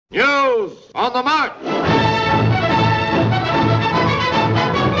Heroes on the march!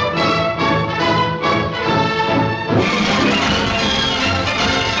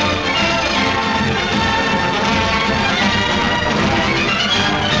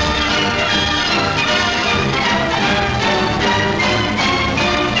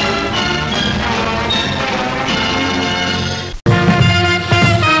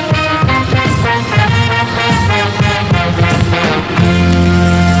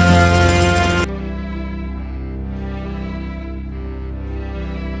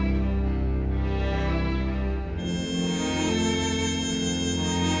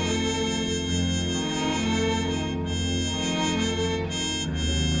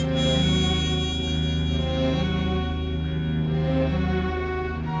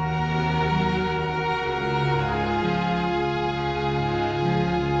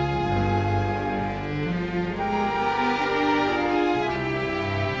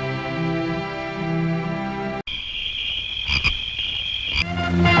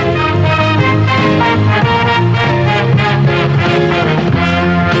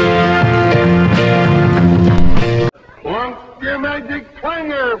 Your magic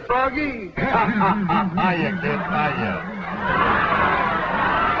clanger, Froggy. Hiya, kid, hiya.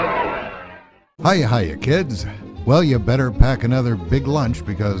 Hiya, kids. Well, you better pack another big lunch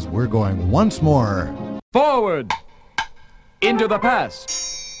because we're going once more forward into the past.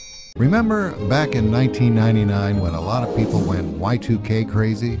 Remember back in 1999 when a lot of people went Y2K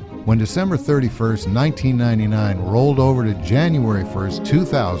crazy? When December 31st, 1999 rolled over to January 1st,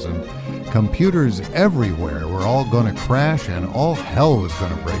 2000, computers everywhere were all going to crash and all hell was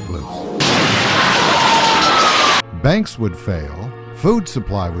going to break loose. Banks would fail, food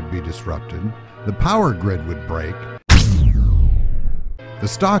supply would be disrupted, the power grid would break, the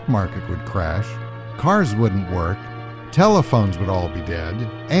stock market would crash, cars wouldn't work, telephones would all be dead,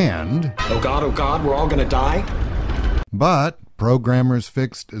 and... oh God, we're all gonna die? But programmers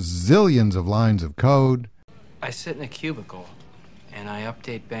fixed zillions of lines of code. I sit in a cubicle, and I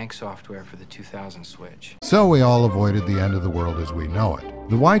update bank software for the 2000 switch. So we all avoided the end of the world as we know it.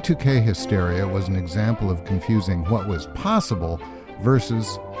 The Y2K hysteria was an example of confusing what was possible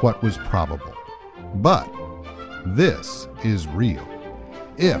versus what was probable. But this is real.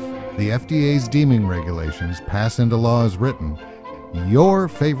 If the FDA's deeming regulations pass into law as written, your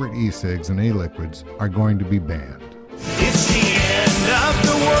favorite e-cigs and e-liquids are going to be banned. It's the end of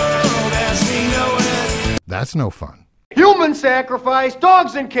the world as we know it. That's no fun. Human sacrifice,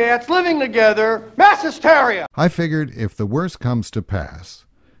 dogs and cats living together, mass hysteria. I figured if the worst comes to pass,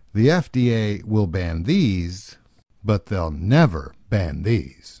 the FDA will ban these, but they'll never ban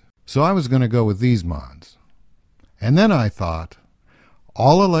these. So I was going to go with these mods. And then I thought,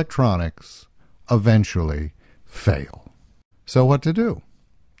 all electronics eventually fail. So what to do?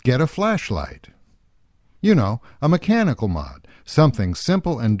 Get a flashlight. You know, a mechanical mod, something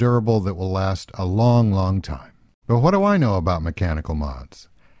simple and durable that will last a long, long time. But what do I know about mechanical mods?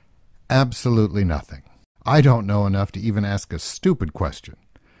 Absolutely nothing. I don't know enough to even ask a stupid question.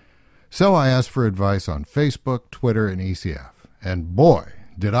 So I asked for advice on Facebook, Twitter, and ECF. And boy,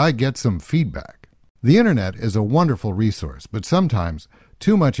 did I get some feedback. The internet is a wonderful resource, but sometimes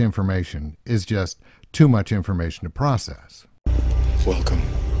too much information is just too much information to process. Welcome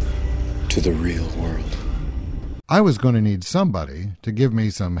to the real world. I was going to need somebody to give me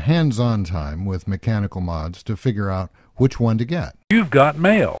some hands-on time with mechanical mods to figure out which one to get. You've got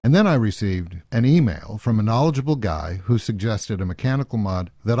mail. And then I received an email from a knowledgeable guy who suggested a mechanical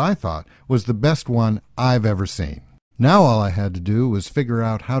mod that I thought was the best one I've ever seen. Now all I had to do was figure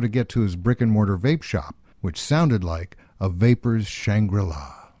out how to get to his brick-and-mortar vape shop, which sounded like a vapor's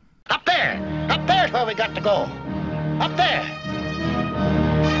Shangri-La. Up there's where we got to go. Up there.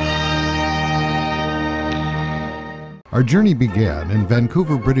 Our journey began in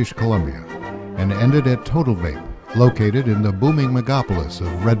Vancouver, British Columbia, and ended at Total Vape, located in the booming megapolis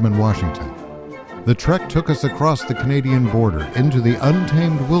of Redmond, Washington. The trek took us across the Canadian border into the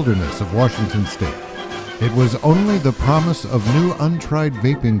untamed wilderness of Washington state. It was only the promise of new untried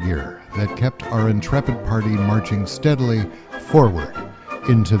vaping gear that kept our intrepid party marching steadily forward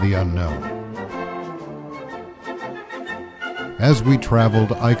into the unknown. As we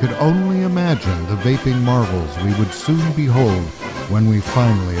traveled, I could only imagine the vaping marvels we would soon behold when we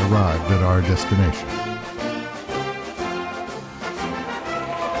finally arrived at our destination.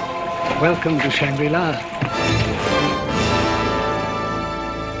 Welcome to Shangri-La.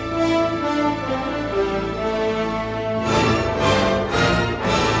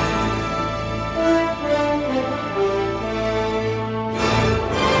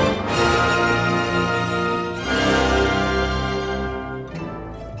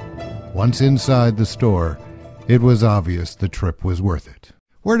 Once inside the store, it was obvious the trip was worth it.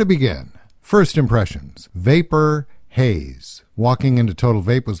 Where to begin? First impressions. Vapor haze. Walking into Total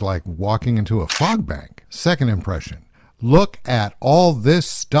Vape was like walking into a fog bank. Second impression. Look at all this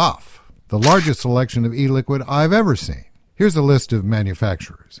stuff. The largest selection of e-liquid I've ever seen. Here's a list of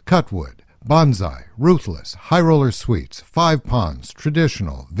manufacturers. Cutwood, Bonsai, Ruthless, High Roller Sweets, Five Ponds,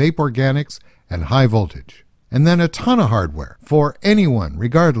 Traditional, Vape Organics, and High Voltage. And then a ton of hardware for anyone,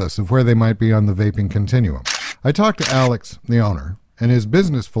 regardless of where they might be on the vaping continuum. I talked to Alex, the owner, and his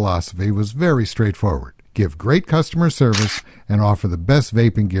business philosophy was very straightforward. Give great customer service and offer the best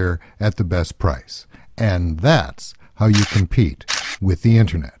vaping gear at the best price. And that's how you compete with the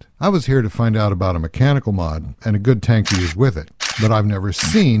internet. I was here to find out about a mechanical mod and a good tank to use with it, but I've never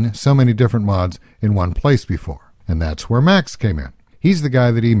seen so many different mods in one place before. And that's where Max came in. He's the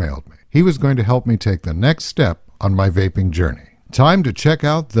guy that emailed me. He was going to help me take the next step on my vaping journey. Time to check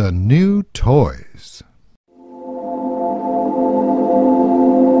out the new toys.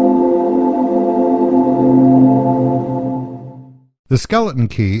 The Skeleton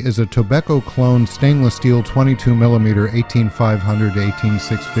Key is a Tobeco clone stainless steel 22mm 18500 to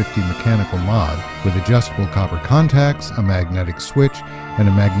 18650 mechanical mod with adjustable copper contacts, a magnetic switch, and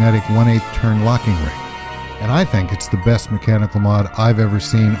a magnetic 1/8 turn locking ring. And I think it's the best mechanical mod I've ever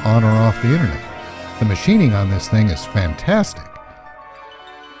seen on or off the internet. The machining on this thing is fantastic.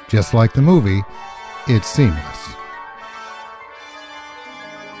 Just like the movie, it's seamless.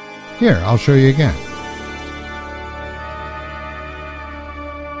 Here, I'll show you again.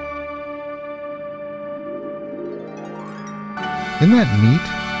 Isn't that neat?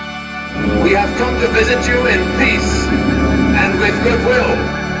 We have come to visit you in peace and with goodwill.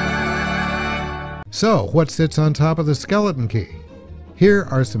 So, what sits on top of the Skeleton Key? Here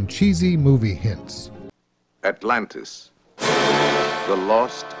are some cheesy movie hints. Atlantis, the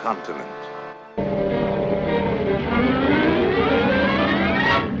lost continent.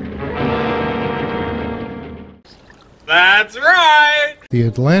 That's right! The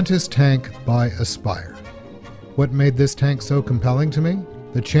Atlantis Tank by Aspire. What made this tank so compelling to me?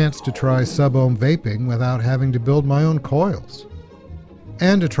 The chance to try sub-ohm vaping without having to build my own coils.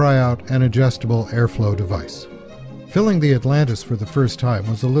 And to try out an adjustable airflow device. Filling the Atlantis for the first time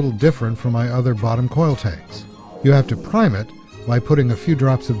was a little different from my other bottom coil tanks. You have to prime it by putting a few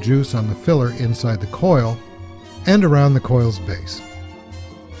drops of juice on the filler inside the coil and around the coil's base.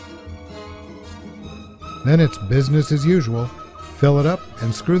 Then it's business as usual. Fill it up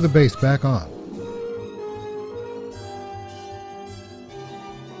and screw the base back on.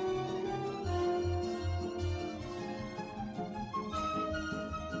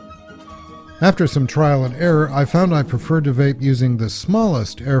 After some trial and error, I found I preferred to vape using the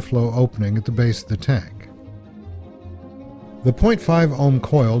smallest airflow opening at the base of the tank. The 0.5 ohm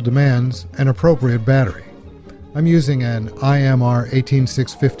coil demands an appropriate battery. I'm using an IMR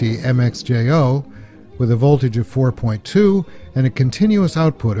 18650 mxjo with a voltage of 4.2 and a continuous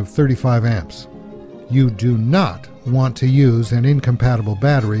output of 35 amps. You do not want to use an incompatible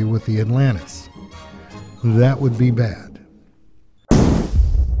battery with the Atlantis. That would be bad.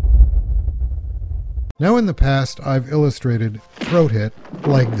 Now in the past, I've illustrated throat hit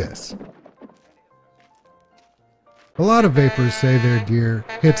like this. A lot of vapors say their gear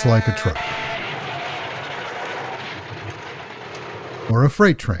hits like a truck. Or a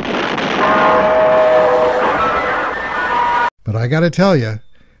freight train. But I gotta tell you,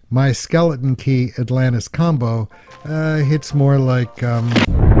 my Skeleton Key Atlantis combo hits more like, and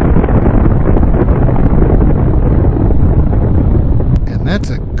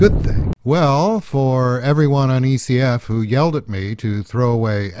that's a good thing. Well, for everyone on ECF who yelled at me to throw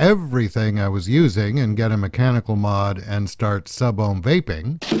away everything I was using and get a mechanical mod and start sub-ohm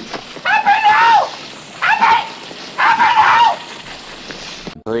vaping,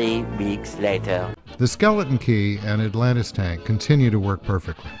 3 weeks later, the Skeleton Key and Atlantis Tank continue to work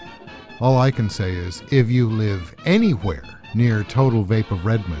perfectly. All I can say is, if you live anywhere near Total Vape of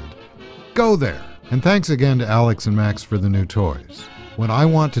Redmond, go there. And thanks again to Alex and Max for the new toys. When I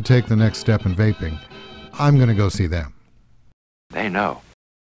want to take the next step in vaping, I'm going to go see them. They know.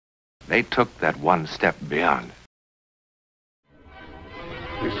 They took that one step beyond.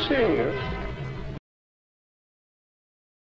 You're serious?